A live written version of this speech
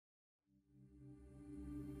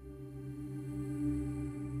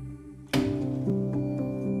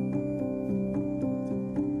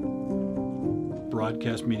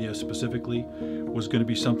broadcast media specifically was going to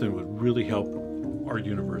be something that would really help our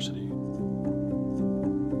university.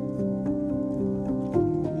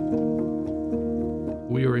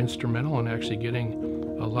 We were instrumental in actually getting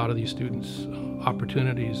a lot of these students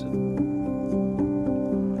opportunities.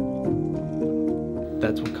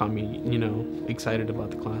 That's what got me, excited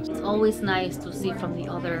about the class. It's always nice to see from the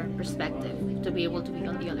other perspective, to be able to be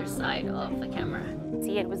on the other side of the camera.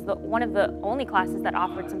 See, it was one of the only classes that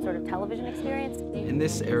offered some sort of television experience. In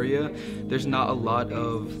this area, there's not a lot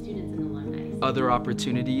of other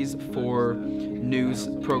opportunities for news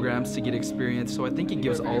programs to get experience, so I think it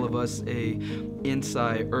gives all of us a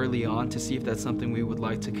insight early on to see if that's something we would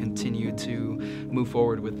like to continue to move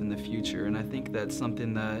forward with in the future, and I think that's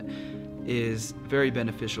something that is very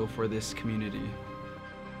beneficial for this community.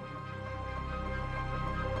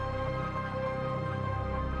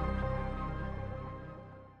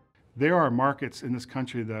 There are markets in this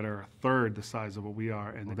country that are a third the size of what we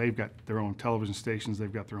are, and they've got their own television stations,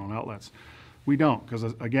 they've got their own outlets. We don't, because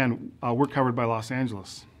again, we're covered by Los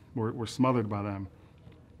Angeles. We're smothered by them.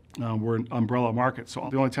 We're an umbrella market, so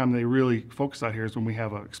the only time they really focus out here is when we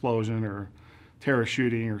have an explosion or terrorist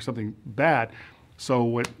shooting or something bad. So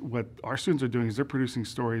what our students are doing is they're producing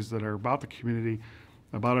stories that are about the community,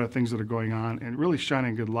 about other things that are going on, and really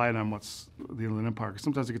shining a good light on what's the Inland Empire, because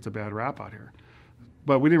sometimes it gets a bad rap out here.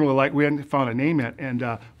 But we hadn't found a name yet, and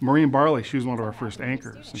Maureen Barley, she was one of our first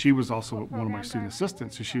anchors. She was also one of my student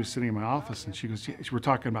assistants, so she was sitting in my office, and she goes, we're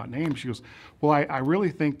talking about names. She goes, well, I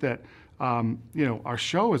really think that, our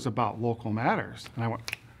show is about local matters. And I went,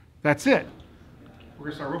 that's it. We're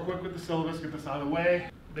gonna start real quick with the syllabus, get this out of the way.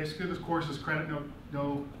 Basically, this course is credit,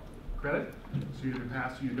 no credit, so you either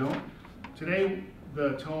pass or you don't. Today,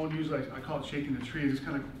 the tone, usually I call it shaking the tree, just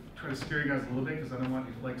kind of try to scare you guys a little bit because I don't want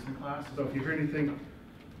any flakes in class. So if you hear anything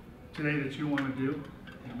today that you want to do,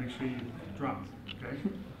 make sure you drum, okay?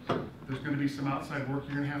 There's going to be some outside work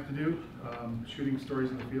you're going to have to do, shooting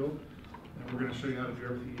stories in the field, and we're going to show you how to do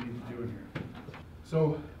everything you need to do in here.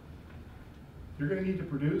 So you're going to need to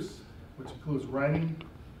produce, which includes writing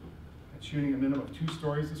and shooting a minimum of 2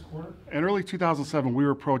 stories this quarter. In early 2007, we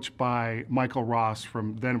were approached by Michael Ross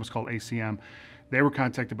from, then it was called ACM. They were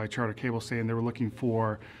contacted by Charter Cable saying they were looking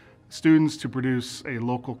for students to produce a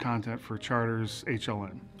local content for Charter's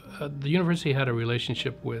HLN. The university had a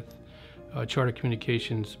relationship with Charter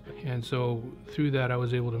Communications, and so through that I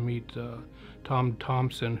was able to meet Tom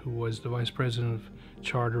Thompson, who was the vice president of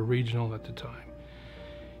Charter Regional at the time.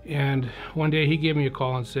 And one day he gave me a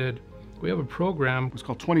call and said, we have a program. It's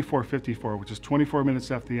called 2454, which is 24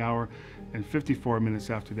 minutes after the hour and 54 minutes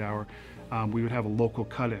after the hour. We would have a local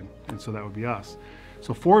cut-in, and so that would be us.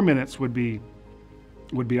 So 4 minutes would be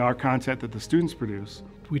our content that the students produce.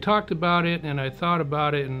 We talked about it, and I thought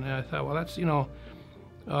about it, and I thought, well,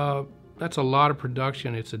 that's a lot of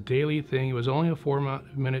production. It's a daily thing. It was only a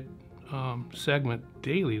 4-minute segment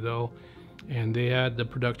daily, though, and they had the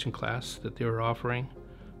production class that they were offering.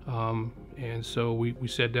 And so we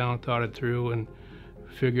sat down, thought it through, and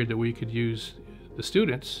figured that we could use the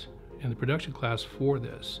students in the production class for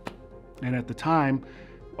this. And at the time,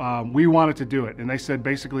 we wanted to do it. And they said,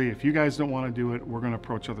 basically, if you guys don't want to do it, we're going to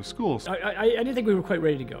approach other schools. I didn't think we were quite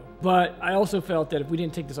ready to go. But I also felt that if we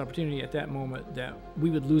didn't take this opportunity at that moment, that we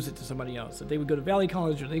would lose it to somebody else. That they would go to Valley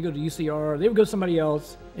College, or they would go to UCR, or they would go to somebody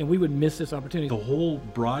else, and we would miss this opportunity. The whole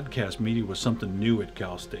broadcast media was something new at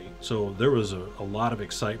Cal State. So there was a lot of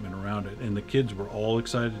excitement around it, and the kids were all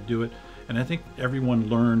excited to do it. And I think everyone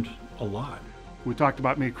learned a lot. We talked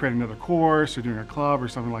about maybe creating another course or doing a club or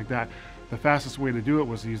something like that. The fastest way to do it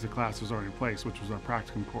was to use the classes already in place, which was our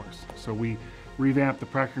practicum course. So we revamped the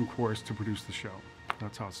practicum course to produce the show.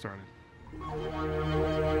 That's how it started.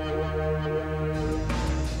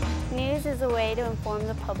 News is a way to inform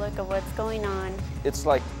the public of what's going on. It's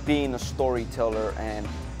like being a storyteller and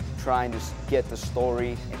trying to get the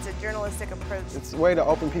story. It's a journalistic approach. It's a way to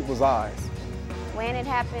open people's eyes. When it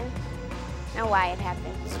happened and why it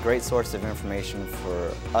happened. It's a great source of information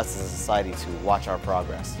for us as a society to watch our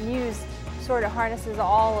progress. News sort of harnesses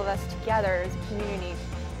all of us together as a community.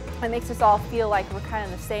 It makes us all feel like we're kind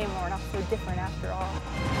of the same, and we're not so different after all.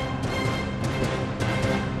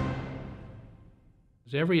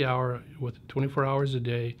 Every hour, with 24 hours a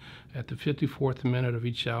day, at the 54th minute of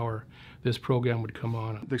each hour, this program would come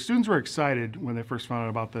on. The students were excited when they first found out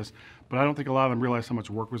about this, but I don't think a lot of them realized how much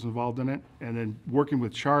work was involved in it. And then working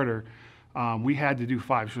with Charter, we had to do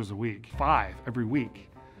 5 shows a week. 5 every week.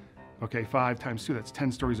 Okay, 5 times 2, that's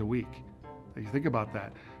 10 stories a week. If you think about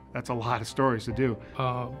that, that's a lot of stories to do.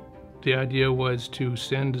 The idea was to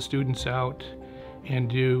send the students out and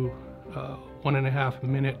do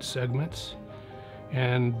 1.5-minute segments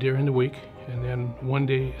and during the week, And then one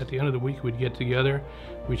day at the end of the week, we'd get together,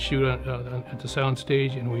 we'd shoot at the sound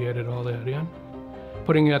stage, and we edit all that in.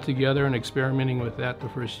 Putting that together and experimenting with that the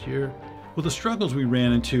first year. Well, the struggles we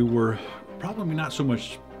ran into were probably not so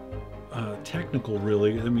much technical,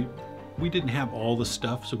 really. I mean, we didn't have all the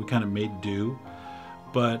stuff, so we kind of made do.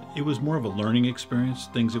 But it was more of a learning experience,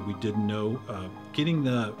 things that we didn't know. Getting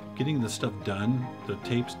the stuff done, the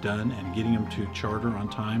tapes done, and getting them to charter on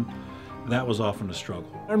time, that was often a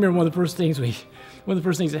struggle. I remember one of the first things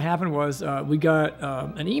that happened was we got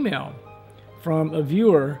an email from a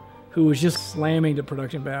viewer who was just slamming the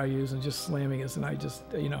production values and just slamming us, and I just,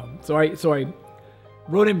 so I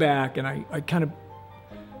wrote him back, and I kind of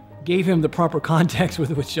gave him the proper context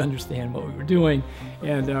with which to understand what we were doing,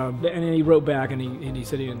 and then he wrote back and he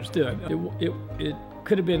said he understood. It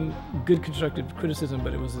could have been good constructive criticism,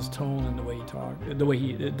 but it was his tone and the way he talked,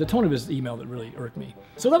 the tone of his email that really irked me.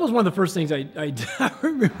 So that was one of the first things I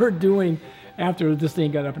remember doing after this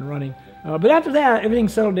thing got up and running. But after that, everything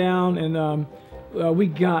settled down, and we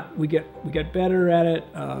got better at it.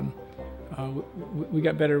 We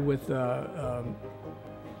got better with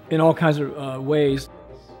in all kinds of ways.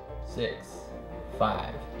 6,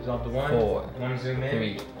 5, Resolve to 1, 4, 1 zoom in,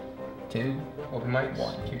 3, 2, open mic,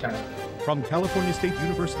 1. cue time. From California State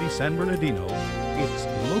University, San Bernardino, it's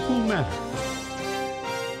Local Matters.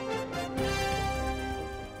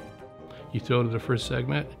 You throw to the first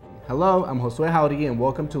segment. Hello, I'm Josue Jauregui, and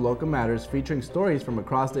welcome to Local Matters, featuring stories from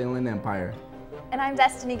across the Inland Empire. And I'm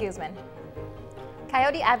Destiny Guzman.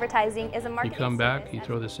 Coyote Advertising is a You marketing come back, you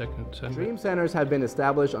throw the second segment. Dream Centers have been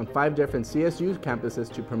established on 5 different CSU campuses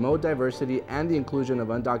to promote diversity and the inclusion of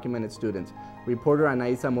undocumented students. Reporter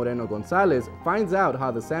Anaisa Moreno Gonzalez finds out how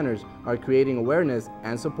the centers are creating awareness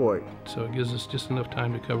and support. So it gives us just enough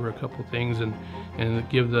time to cover a couple things and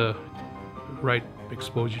give the right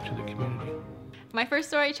exposure to the community. My first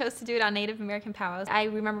story, I chose to do it on Native American powwows. I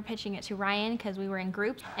remember pitching it to Ryan because we were in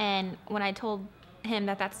groups, and when I told him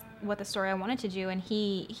that that's what the story I wanted to do, and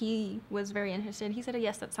he was very interested. He said,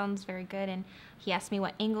 yes, that sounds very good, and he asked me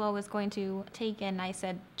what angle I was going to take, and I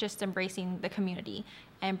said just embracing the community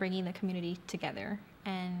and bringing the community together,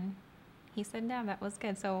 and he said, yeah, that was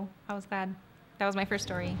good, so I was glad. That was my first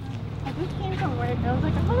story. I just came from work. I was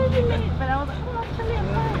like, I'm gonna be late, but I was like, oh, that's really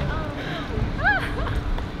fun.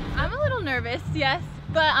 I'm a little nervous, yes,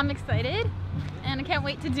 but I'm excited, and I can't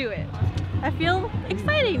wait to do it. I feel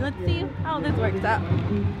exciting. Let's see how this works out.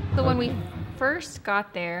 So when we first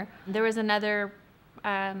got there was another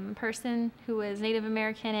person who was Native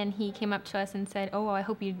American, and he came up to us and said, oh, well, I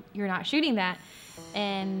hope you're not shooting that,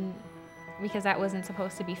 and because that wasn't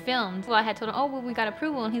supposed to be filmed. Well, I had told him, oh, well, we got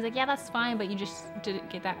approval, and he's like, yeah, that's fine, but you just didn't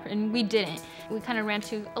get that, and we didn't. We kind of ran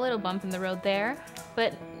to a little bump in the road there,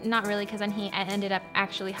 but not really, because then he ended up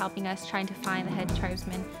actually helping us trying to find the head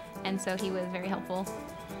tribesman, and so he was very helpful.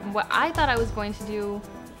 What I thought I was going to do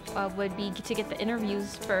would be to get the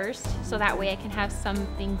interviews first, so that way I can have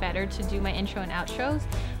something better to do my intro and outros,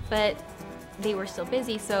 but they were still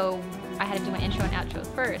busy, so I had to do my intro and outros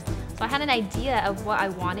first. So I had an idea of what I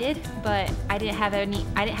wanted, but I didn't have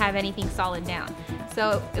anything solid down.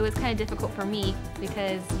 So it was kind of difficult for me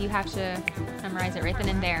because you have to memorize it right then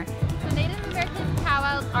and there. So Native American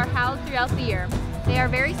powwows are held throughout the year. They are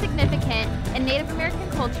very significant in Native American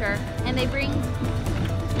culture, and they are very significant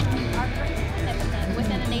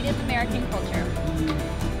within a Native American culture.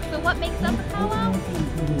 So what makes up a powwow?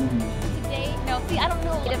 Today, no, see, I don't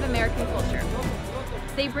know. Native American culture.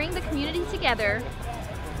 They bring the community together.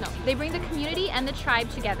 No, they bring the community and the tribe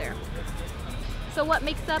together. So what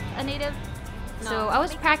makes up a Native? So I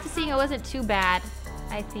was practicing. It wasn't too bad.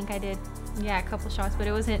 I think I did, yeah, a couple shots, but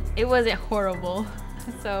it wasn't horrible.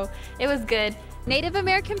 So it was good. Native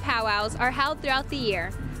American powwows are held throughout the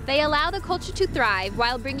year. They allow the culture to thrive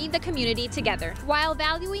while bringing the community together. While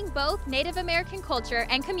valuing both Native American culture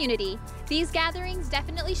and community, these gatherings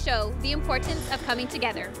definitely show the importance of coming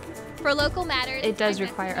together. For Local Matters, it does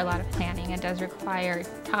require a lot of planning. It does require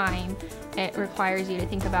time. It requires you to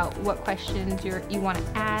think about what questions you want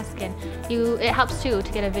to ask, and it helps too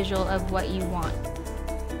to get a visual of what you want.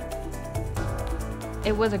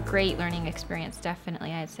 It was a great learning experience,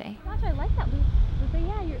 definitely, I'd say. Gosh, I like that.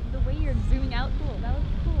 Yeah, the way you're zooming out, cool. That was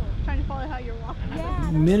cool. Trying to follow how you're walking.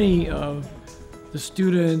 Yeah. Many of the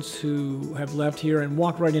students who have left here and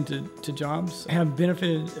walked right into jobs have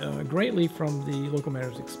benefited greatly from the Local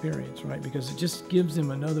Matters experience, right? Because it just gives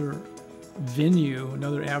them another venue,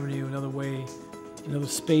 another avenue, another way, another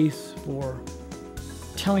space for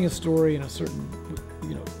telling a story in a certain,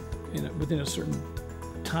 within a certain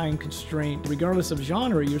time constraint. Regardless of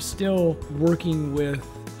genre, you're still working with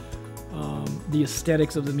the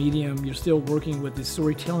aesthetics of the medium. You're still working with the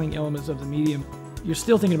storytelling elements of the medium. You're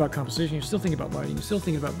still thinking about composition, you're still thinking about lighting, you're still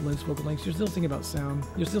thinking about lens focal lengths, you're still thinking about sound,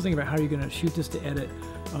 you're still thinking about how you're going to shoot this to edit.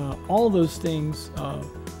 All of those things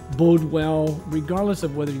bode well, regardless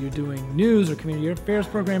of whether you're doing news or community affairs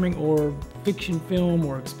programming or fiction film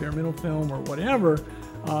or experimental film or whatever.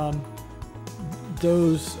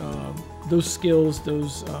 Those skills,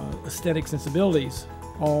 those aesthetic sensibilities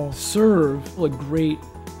all serve a great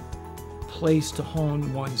place to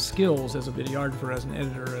hone one's skills as a videographer, as an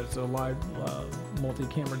editor, as a live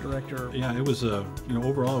multi-camera director. Yeah, it was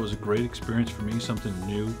overall it was a great experience for me, something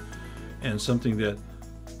new, and something that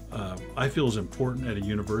I feel is important at a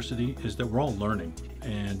university is that we're all learning,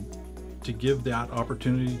 and to give that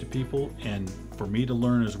opportunity to people and for me to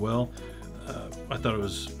learn as well. I thought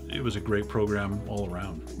it was a great program all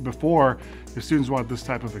around. Before, if students wanted this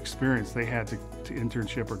type of experience, they had to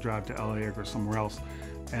internship or drive to LA or go somewhere else.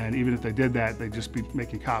 And even if they did that, they'd just be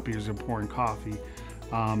making copies and pouring coffee.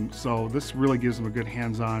 So this really gives them a good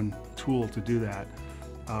hands-on tool to do that.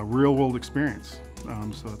 Real-world experience,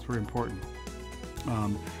 so it's very important.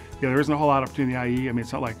 Yeah, there isn't a whole lot of opportunity in the IE. I mean,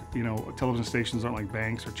 it's not like, television stations aren't like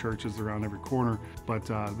banks or churches around every corner, but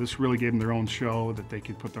this really gave them their own show that they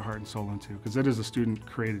could put their heart and soul into, because it is a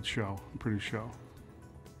student-created show, a produced show.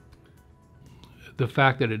 The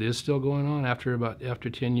fact that it is still going on after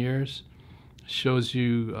 10 years shows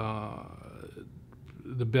you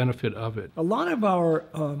the benefit of it. A lot of our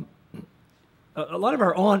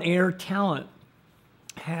on-air talent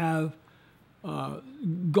have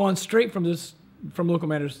gone straight from local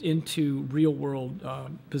matters into real-world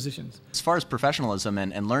positions. As far as professionalism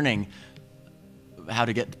and learning how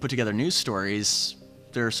to put together news stories,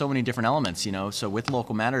 there are so many different elements, So with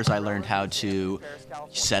Local Matters, I learned how to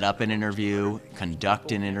set up an interview,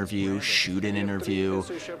 conduct an interview, shoot an interview,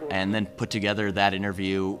 and then put together that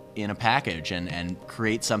interview in a package and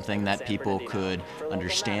create something that people could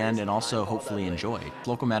understand and also hopefully enjoy.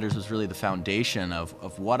 Local Matters was really the foundation of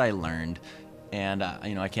what I learned, and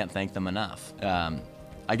I can't thank them enough.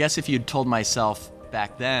 I guess if you'd told myself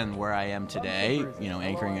back then where I am today,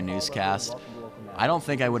 anchoring a newscast, I don't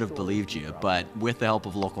think I would have believed you, but with the help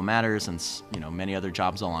of Local Matters and many other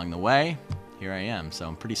jobs along the way, here I am, so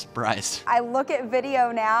I'm pretty surprised. I look at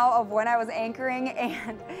video now of when I was anchoring,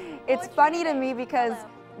 and it's funny to me because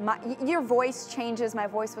your voice changes. My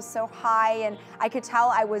voice was so high, and I could tell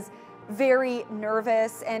I was very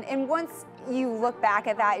nervous, and once you look back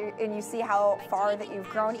at that and you see how far that you've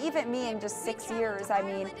grown, even me in just 6 years, I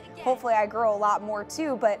mean, hopefully I grow a lot more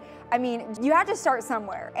too, but I mean, you have to start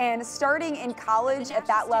somewhere, and starting in college at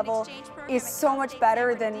that level is so much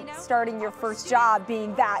better than starting your first job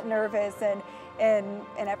being that nervous and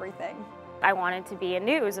everything. I wanted to be in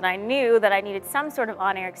news, and I knew that I needed some sort of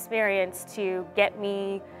on-air experience to get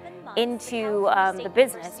me into the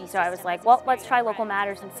business, and so I was like, well, let's try Local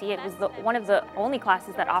Matters and see. It was one of the only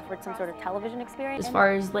classes that offered some sort of television experience. As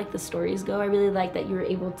far as like the stories go, I really like that you were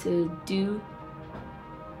able to do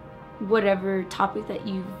whatever topic that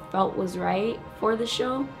you felt was right for the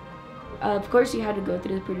show. Of course, you had to go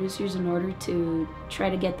through the producers in order to try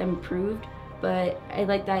to get them approved, but I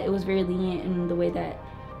like that it was very lenient in the way that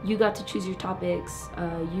you got to choose your topics.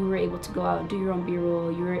 You were able to go out and do your own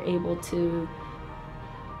B-roll. You were able to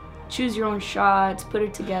choose your own shots, put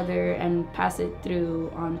it together, and pass it through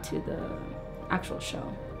onto the actual show.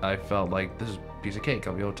 I felt like this is a piece of cake.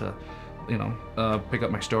 I'll be able to, pick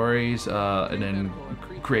up my stories and then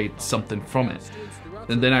create something from it.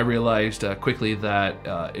 And then I realized quickly that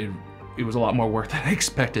it was a lot more work than I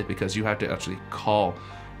expected, because you have to actually call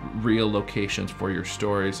real locations for your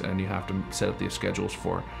stories, and you have to set up these schedules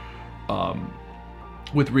for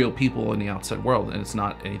with real people in the outside world, and it's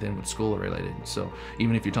not anything with school related. So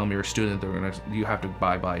even if you tell them you're a student, you have to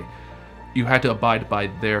abide by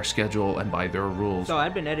their schedule and by their rules. So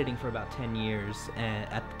I'd been editing for about 10 years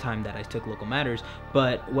at the time that I took Local Matters,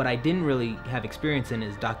 but what I didn't really have experience in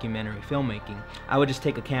is documentary filmmaking. I would just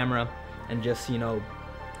take a camera and just,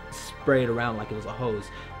 spray it around like it was a hose.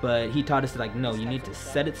 But he taught us like, no, you need to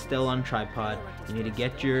set it still on tripod, you need to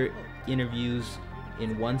get your interviews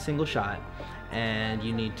in one single shot, and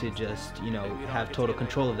you need to just, have total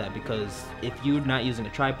control of that, because if you're not using a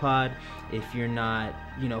tripod, if you're not,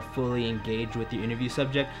 fully engaged with your interview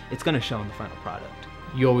subject, it's going to show in the final product.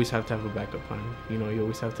 You always have to have a backup plan. You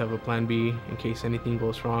always have to have a plan B in case anything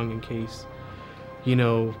goes wrong, in case,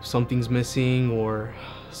 something's missing or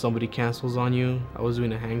somebody cancels on you. I was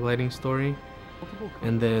doing a hang gliding story,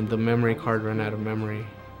 and then the memory card ran out of memory,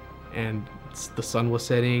 and the sun was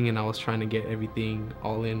setting, and I was trying to get everything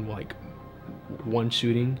all in like one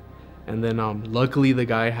shooting, and then luckily the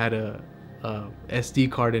guy had a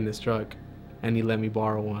SD card in his truck, and he let me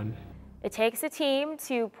borrow one. It takes a team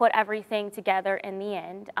to put everything together in the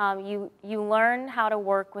end. You learn how to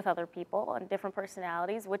work with other people and different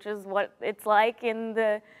personalities, which is what it's like in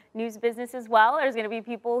the news business as well. There's going to be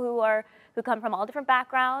people who come from all different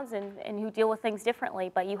backgrounds and who deal with things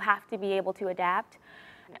differently, but you have to be able to adapt.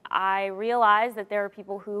 I realize that there are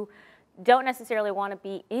people who don't necessarily want to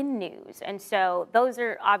be in news, and so those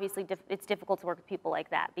are obviously it's difficult to work with people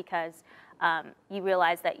like that because you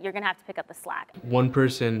realize that you're going to have to pick up the slack. One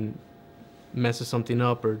person messes something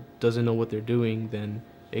up or doesn't know what they're doing, then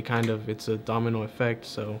it's a domino effect,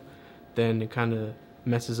 so then it kind of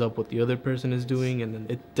messes up what the other person is doing, and then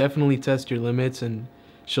it definitely tests your limits and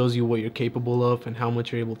shows you what you're capable of and how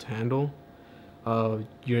much you're able to handle.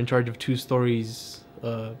 You're in charge of 2 stories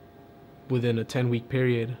within a 10-week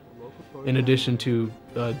period, in addition to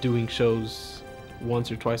doing shows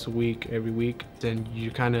once or twice a week, every week. Then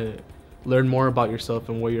you kind of learn more about yourself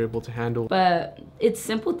and what you're able to handle. But it's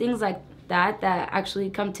simple things like that actually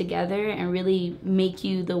come together and really make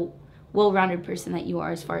you the well-rounded person that you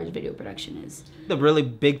are as far as video production is. The really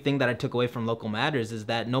big thing that I took away from Local Matters is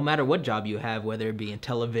that no matter what job you have, whether it be in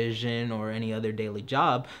television or any other daily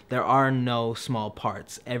job, there are no small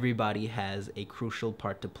parts. Everybody has a crucial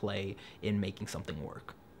part to play in making something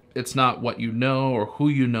work. It's not what you know or who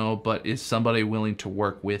you know, but is somebody willing to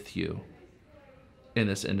work with you in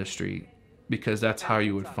this industry? Because that's how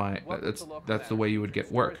you would find, that's the way you would get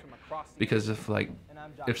work. Because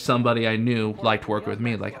if somebody I knew liked working with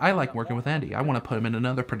me, like I like working with Andy, I want to put him in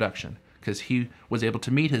another production because he was able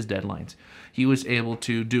to meet his deadlines. He was able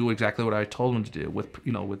to do exactly what I told him to do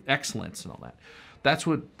with excellence and all that. That's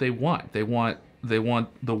what they want. They want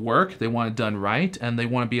the work, they want it done right, and they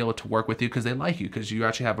want to be able to work with you because they like you, because you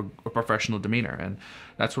actually have a professional demeanor. And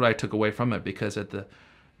that's what I took away from it, because at the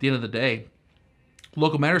end of the day,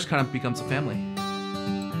 Local Matters kind of becomes a family.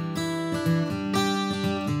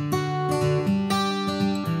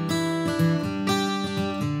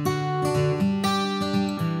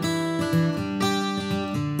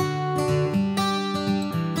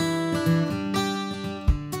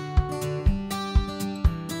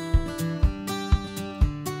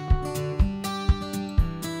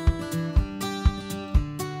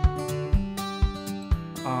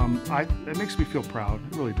 It makes me feel proud.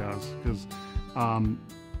 It really does, because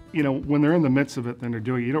when they're in the midst of it, then they're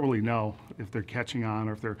doing it, you don't really know if they're catching on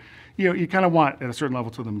or if they're, you kind of want at a certain level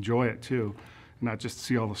to them enjoy it too, and not just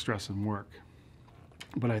see all the stress and work.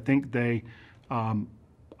 But I think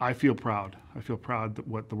I feel proud. I feel proud that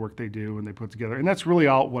what the work they do and they put together, and that's really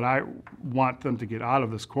all what I want them to get out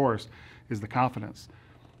of this course is the confidence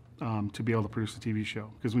to be able to produce a TV show.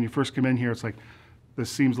 Because when you first come in here, it's like, this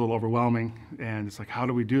seems a little overwhelming, and it's like, how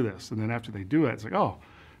do we do this? And then after they do it, it's like, oh,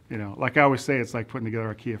 like I always say, it's like putting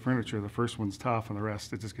together IKEA furniture. The first one's tough, and the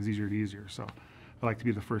rest, it just gets easier and easier. So I like to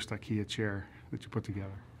be the first IKEA chair that you put together.